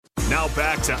Now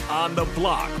back to On the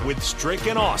Block with Strick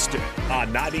and Austin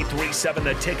on 93.7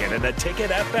 The Ticket and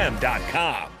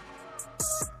theticketfm.com.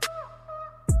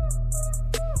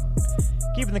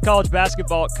 Keeping the college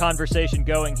basketball conversation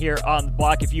going here on the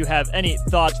block. If you have any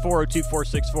thoughts,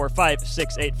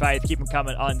 402-464-5685. Keep them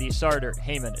coming on the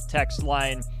Sartor-Heyman text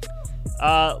line.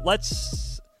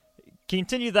 Let's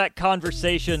continue that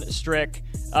conversation, Strick,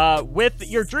 with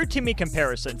your Drew Timme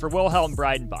comparison for Wilhelm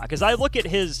Breidenbach. As I look at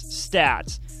his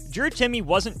stats, Drew Timme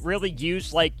wasn't really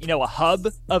used like, a hub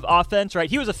of offense, right?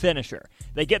 He was a finisher.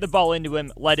 They get the ball into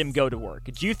him, let him go to work.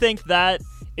 Do you think that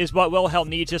is what Wilhelm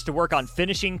needs, just to work on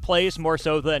finishing plays more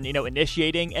so than,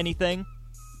 initiating anything?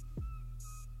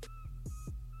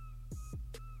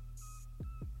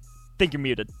 Think you're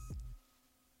muted.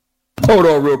 Hold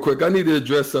on real quick. I need to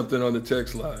address something on the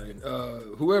text line.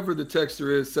 Whoever the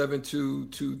texter is,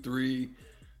 7223.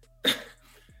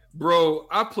 Bro,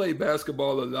 I played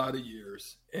basketball a lot of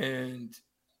years, and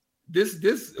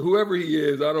this whoever he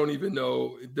is, I don't even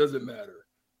know. It doesn't matter.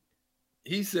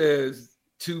 He says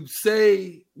to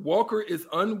say Walker is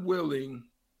unwilling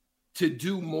to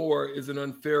do more is an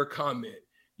unfair comment.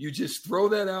 You just throw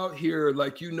that out here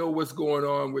like you know what's going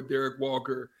on with Derek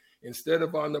Walker. Instead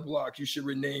of On the Block, you should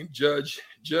rename Judge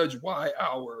Y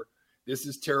Hour. This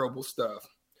is terrible stuff.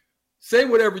 Say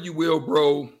whatever you will,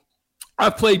 bro.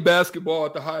 I've played basketball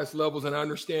at the highest levels, and I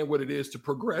understand what it is to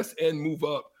progress and move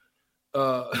up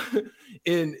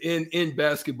in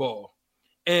basketball.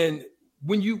 And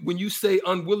when you say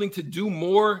unwilling to do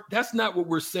more, that's not what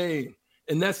we're saying.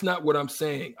 And that's not what I'm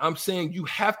saying. I'm saying you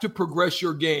have to progress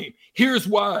your game. Here's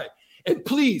why. And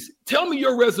please tell me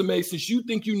your resume, since you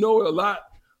think you know a lot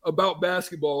about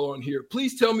basketball on here.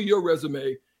 Please tell me your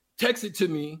resume. Text it to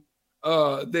me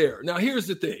there. Now, here's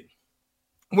the thing.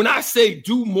 When I say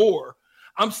do more,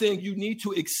 I'm saying you need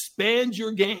to expand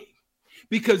your game,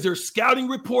 because there's scouting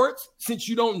reports, since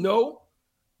you don't know,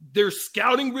 there's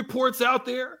scouting reports out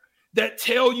there that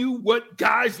tell you what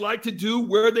guys like to do,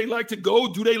 where they like to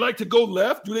go. Do they like to go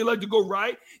left? Do they like to go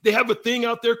right? They have a thing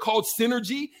out there called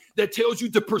Synergy that tells you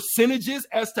the percentages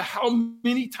as to how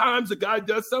many times a guy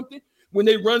does something. When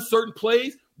they run certain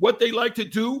plays, what they like to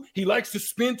do. He likes to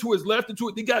spin to his left and to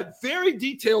it. They got very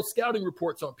detailed scouting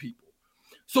reports on people.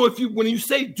 So when you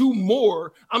say do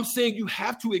more, I'm saying you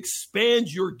have to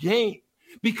expand your game,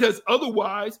 because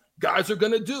otherwise guys are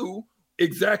going to do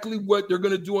exactly what they're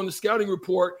going to do on the scouting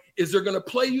report. Is they're going to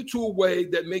play you to a way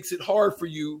that makes it hard for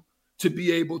you to be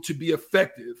able to be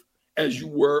effective as you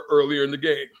were earlier in the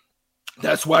game.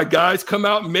 That's why guys come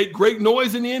out and make great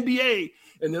noise in the NBA.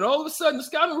 And then all of a sudden the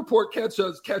scouting report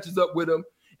catches up with them,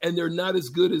 and they're not as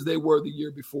good as they were the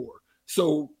year before.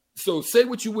 So say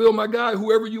what you will, my guy,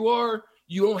 whoever you are,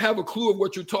 you don't have a clue of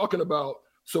what you're talking about.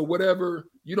 So whatever,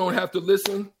 you don't have to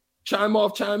listen, chime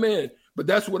off, chime in. But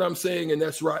that's what I'm saying, and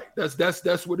that's right. That's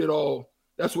what it all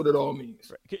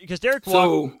means. Because Derek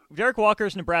Walker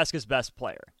is Nebraska's best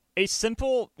player. A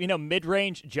simple,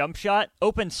 mid-range jump shot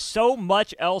opens so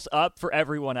much else up for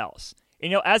everyone else.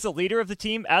 As a leader of the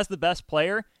team, as the best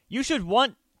player, you should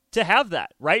want to have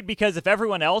that, right? Because if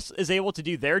everyone else is able to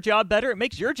do their job better, it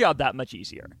makes your job that much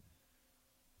easier.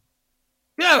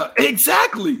 Yeah,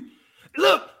 exactly.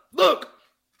 Look.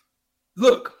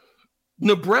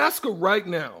 Nebraska right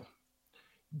now,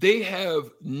 they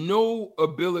have no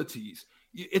abilities.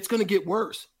 It's going to get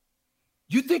worse.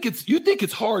 You think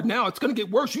it's hard now. It's going to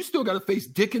get worse. You still got to face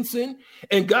Dickinson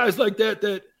and guys like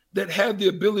that have the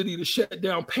ability to shut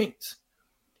down paints.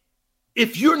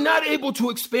 If you're not able to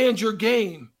expand your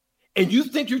game and you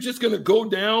think you're just going to go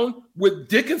down with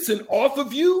Dickinson off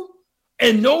of you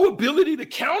and no ability to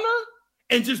counter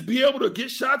and just be able to get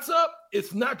shots up,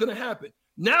 it's not going to happen.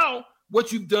 Now,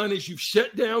 what you've done is you've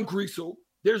shut down Griesel.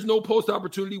 There's no post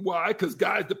opportunity. Why? Because,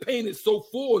 guys, the paint is so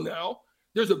full now.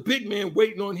 There's a big man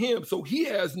waiting on him, so he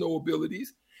has no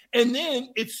abilities. And then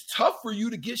it's tough for you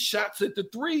to get shots at the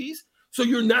threes, so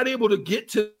you're not able to get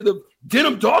to the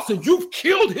Denham Dawson. You've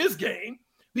killed his game,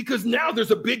 because now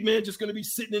there's a big man just going to be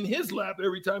sitting in his lap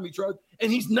every time he tries, and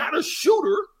he's not a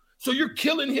shooter, so you're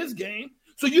killing his game.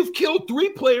 So you've killed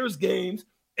three players' games.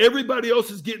 Everybody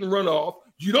else is getting run off.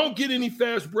 You don't get any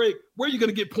fast break. Where are you going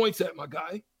to get points at, my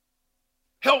guy?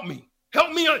 Help me.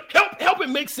 Help it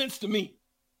make sense to me.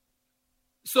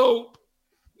 So,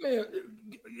 man,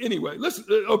 anyway, listen,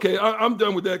 okay, I'm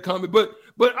done with that comment, but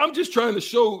I'm just trying to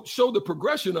show the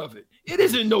progression of it. It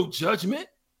isn't no judgment.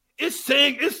 It's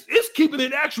saying it's keeping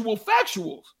it actual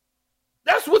factuals.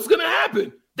 That's what's going to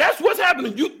happen. That's what's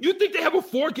happening. You think they have a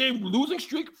 4-game losing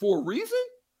streak for a reason?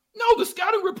 No, the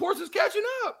scouting reports is catching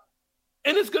up.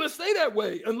 And it's going to stay that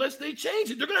way unless they change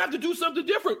it. They're going to have to do something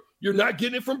different. You're not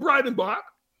getting it from Breidenbach.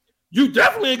 You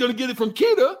definitely ain't going to get it from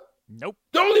Keita. Nope.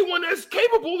 The only one that's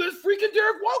capable is freaking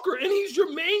Derek Walker, and he's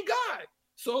your main guy.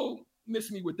 So miss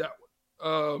me with that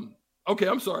one. Okay,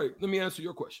 I'm sorry. Let me answer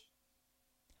your question.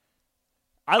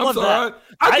 I love that.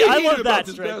 I love that,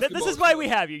 Strick. This is why we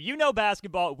have you. You know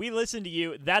basketball. We listen to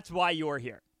you. That's why you're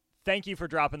here. Thank you for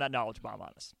dropping that knowledge bomb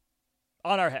on us.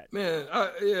 On our head. Man,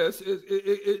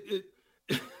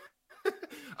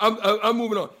 I'm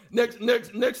moving on.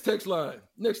 Next text line.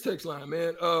 Next text line,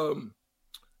 man.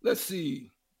 Let's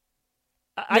see.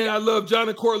 I love John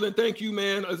and Cortland. Thank you,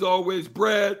 man. As always,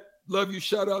 Brad, love you.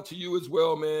 Shout out to you as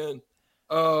well, man.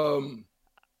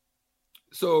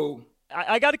 So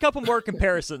I got a couple more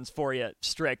comparisons for you,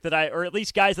 Strick, or at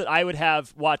least guys that I would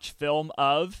have watched film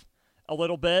of a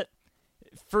little bit.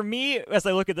 For me, as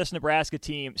I look at this Nebraska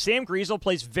team, Sam Griesel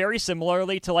plays very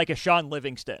similarly to like a Sean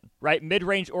Livingston, right?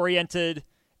 Mid-range oriented,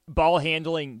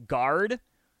 ball-handling guard.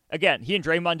 Again, he and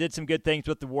Draymond did some good things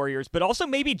with the Warriors, but also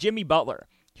maybe Jimmy Butler,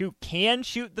 who can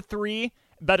shoot the three,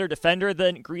 better defender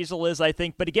than Griesel is, I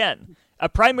think. But again, a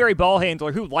primary ball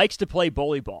handler who likes to play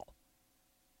bully ball.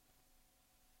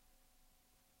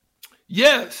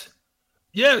 Yes.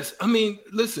 I mean,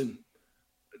 listen,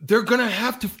 they're going to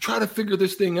have to try to figure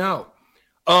this thing out.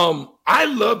 I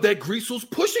love that Griesel's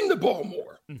pushing the ball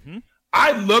more. Mm-hmm.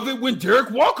 I love it when Derek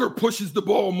Walker pushes the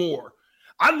ball more.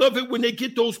 I love it when they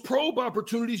get those probe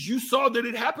opportunities. You saw that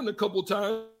it happened a couple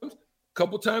times.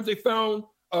 They found,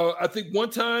 I think one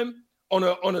time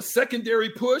on a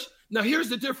secondary push. Now here's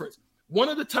the difference. One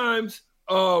of the times,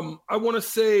 I want to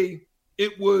say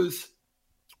it was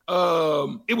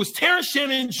Terrence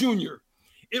Shannon Jr.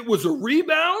 It was a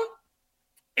rebound.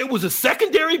 It was a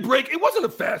secondary break. It wasn't a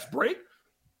fast break.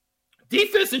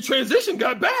 Defense in transition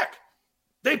got back.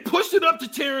 They pushed it up to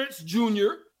Terrence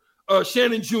Jr.,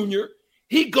 Shannon Jr.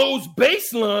 He goes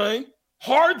baseline,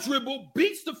 hard dribble,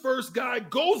 beats the first guy,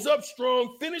 goes up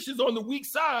strong, finishes on the weak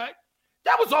side.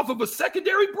 That was off of a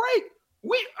secondary break.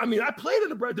 I played in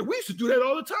Nebraska. We used to do that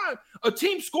all the time. A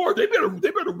team scored. They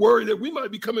better worry that we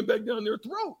might be coming back down their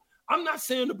throat. I'm not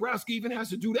saying Nebraska even has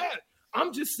to do that.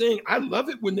 I'm just saying I love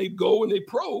it when they go and they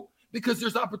probe because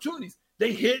there's opportunities.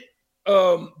 They hit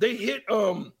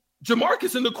Jamarcus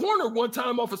in the corner one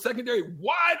time off a secondary,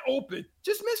 wide open,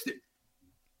 just missed it.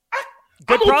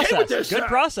 Good I'm process. Okay with that Good shot.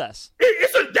 Process.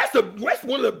 That's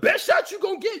one of the best shots you're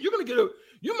gonna get.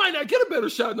 You might not get a better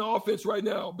shot in the offense right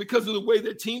now because of the way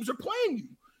that teams are playing you.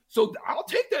 So I'll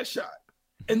take that shot.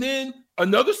 And then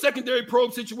another secondary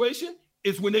probe situation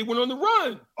is when they went on the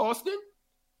run. Austin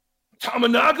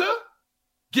Tamanaga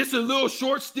gets a little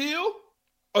short steal,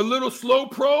 a little slow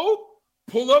probe.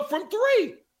 Pull up from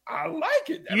three. I like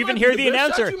it. You even hear the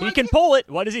announcer. He can pull it.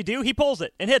 What does he do? He pulls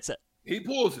it and hits it. He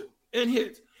pulls it and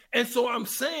hits. And so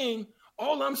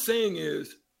all I'm saying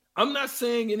is, I'm not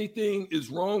saying anything is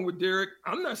wrong with Derek.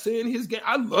 I'm not saying his game.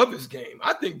 I love his game.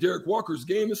 I think Derek Walker's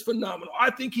game is phenomenal.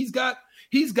 I think he's got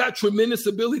tremendous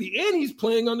ability and he's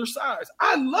playing undersized.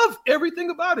 I love everything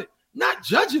about it. Not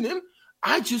judging him.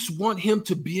 I just want him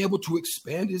to be able to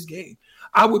expand his game.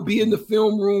 I would be in the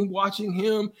film room watching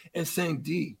him and saying,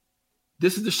 D,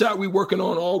 this is the shot we're working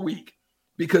on all week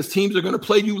because teams are going to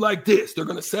play you like this. They're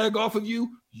going to sag off of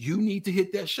you. You need to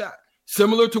hit that shot.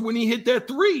 Similar to when he hit that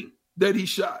three that he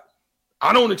shot.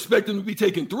 I don't expect him to be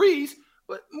taking threes,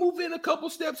 but move in a couple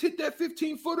steps, hit that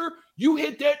 15-footer. You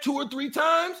hit that 2 or 3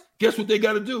 times, guess what they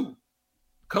got to do?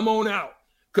 Come on out.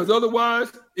 Because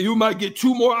otherwise, you might get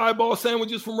 2 more eyeball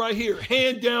sandwiches from right here.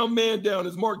 Hand down, man down,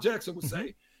 as Mark Jackson would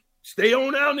say. Stay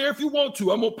on down there if you want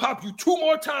to. I'm going to pop you 2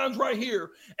 more times right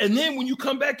here. And then when you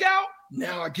come back out,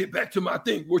 now I get back to my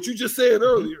thing. What you just said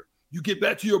earlier. You get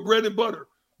back to your bread and butter.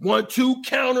 1-2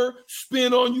 counter,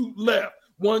 spin on you left.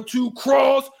 1-2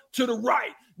 cross to the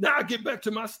right. Now I get back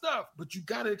to my stuff. But you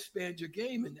got to expand your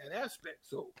game in that aspect.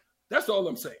 So that's all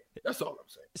I'm saying.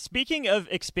 Speaking of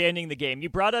expanding the game, you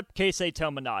brought up Keisei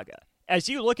Tominaga. As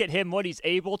you look at him, what he's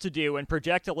able to do and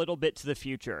project a little bit to the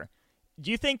future,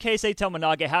 do you think Keisei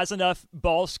Tominaga has enough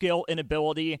ball skill and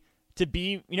ability to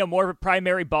be, more of a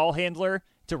primary ball handler,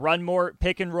 to run more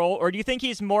pick and roll? Or do you think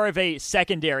he's more of a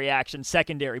secondary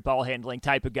ball handling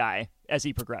type of guy as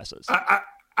he progresses?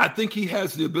 I think he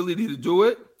has the ability to do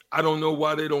it. I don't know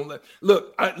why they don't let.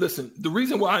 Look, listen, the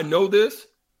reason why I know this,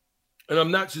 and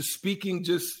I'm not just speaking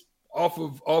just off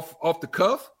the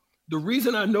cuff. The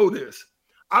reason I know this,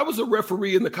 I was a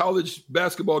referee in the college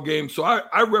basketball game, so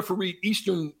I refereed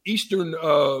Eastern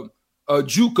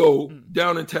JUCO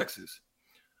down in Texas.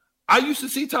 I used to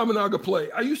see Tominaga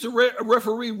play. I used to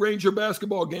referee Ranger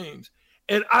basketball games,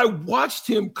 and I watched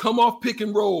him come off pick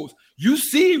and rolls. You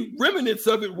see remnants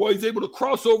of it where he's able to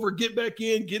cross over, get back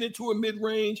in, get into a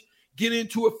mid-range. get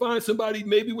into it, find somebody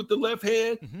maybe with the left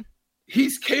hand. Mm-hmm.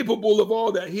 He's capable of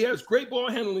all that. He has great ball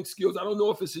handling skills. I don't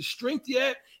know if it's his strength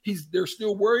yet. They're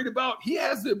still worried about. He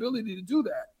has the ability to do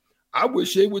that. I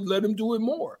wish they would let him do it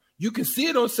more. You can see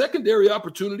it on secondary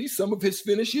opportunities. Some of his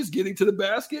finishes, getting to the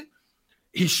basket.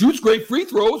 He shoots great free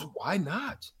throws. Why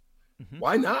not? Mm-hmm.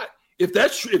 Why not? If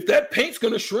that paint's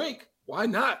going to shrink, why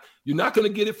not? You're not going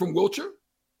to get it from Wilcher.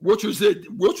 Wilcher's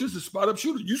a spot-up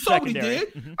shooter. You saw secondary. What he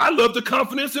did. Mm-hmm. I love the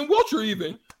confidence in Wilcher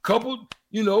even. Coupled,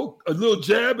 a little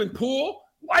jab and pull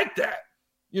like that.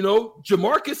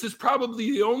 Jamarcus is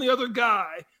probably the only other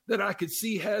guy that I could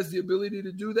see has the ability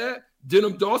to do that.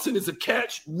 Denham Dawson is a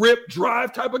catch, rip,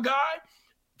 drive type of guy.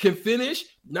 Can finish,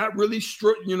 not really a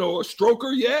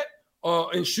stroker yet,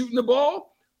 and shooting the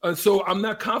ball. And so I'm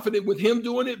not confident with him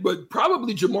doing it, but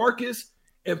probably Jamarcus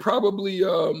and probably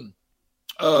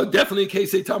definitely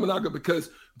Keisei Tamanaga, because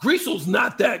Griesel's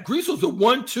not that. Griesel's a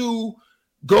 1-2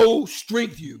 go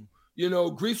strength you.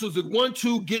 Griesel's a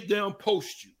 1-2 get down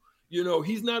post you.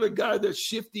 He's not a guy that's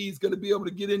shifty. He's going to be able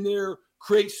to get in there,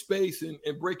 create space,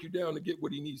 and break you down to get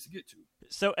what he needs to get to.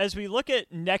 So as we look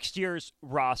at next year's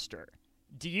roster,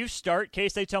 do you start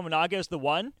Keisei Tominaga as the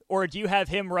one, or do you have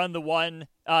him run the one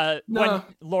when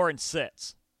Lawrence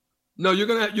sits? No, you're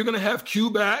gonna have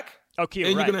Q back. Oh, Q,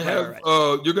 and right, you're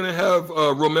gonna have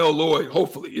Romel Lloyd.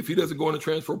 Hopefully, if he doesn't go in the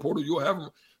transfer portal, you'll have him.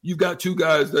 You've got two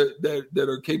guys that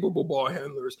are capable ball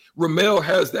handlers. Romel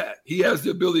has that. He has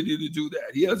the ability to do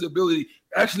that. He has the ability.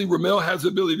 Actually, Romel has the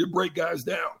ability to break guys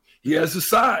down. He has the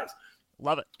size.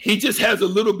 Love it. He just has a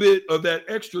little bit of that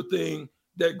extra thing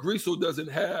that Griesel doesn't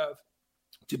have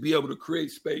to be able to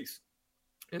create space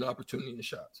and opportunity in the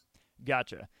shots.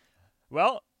 Gotcha.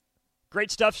 Well, great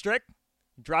stuff, Strick.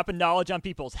 Dropping knowledge on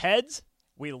people's heads.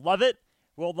 We love it.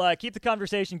 We'll keep the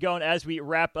conversation going as we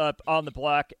wrap up on the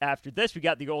block after this. We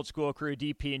got the old school crew,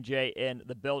 D, P, and J, in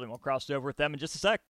the building. We'll cross over with them in just a sec.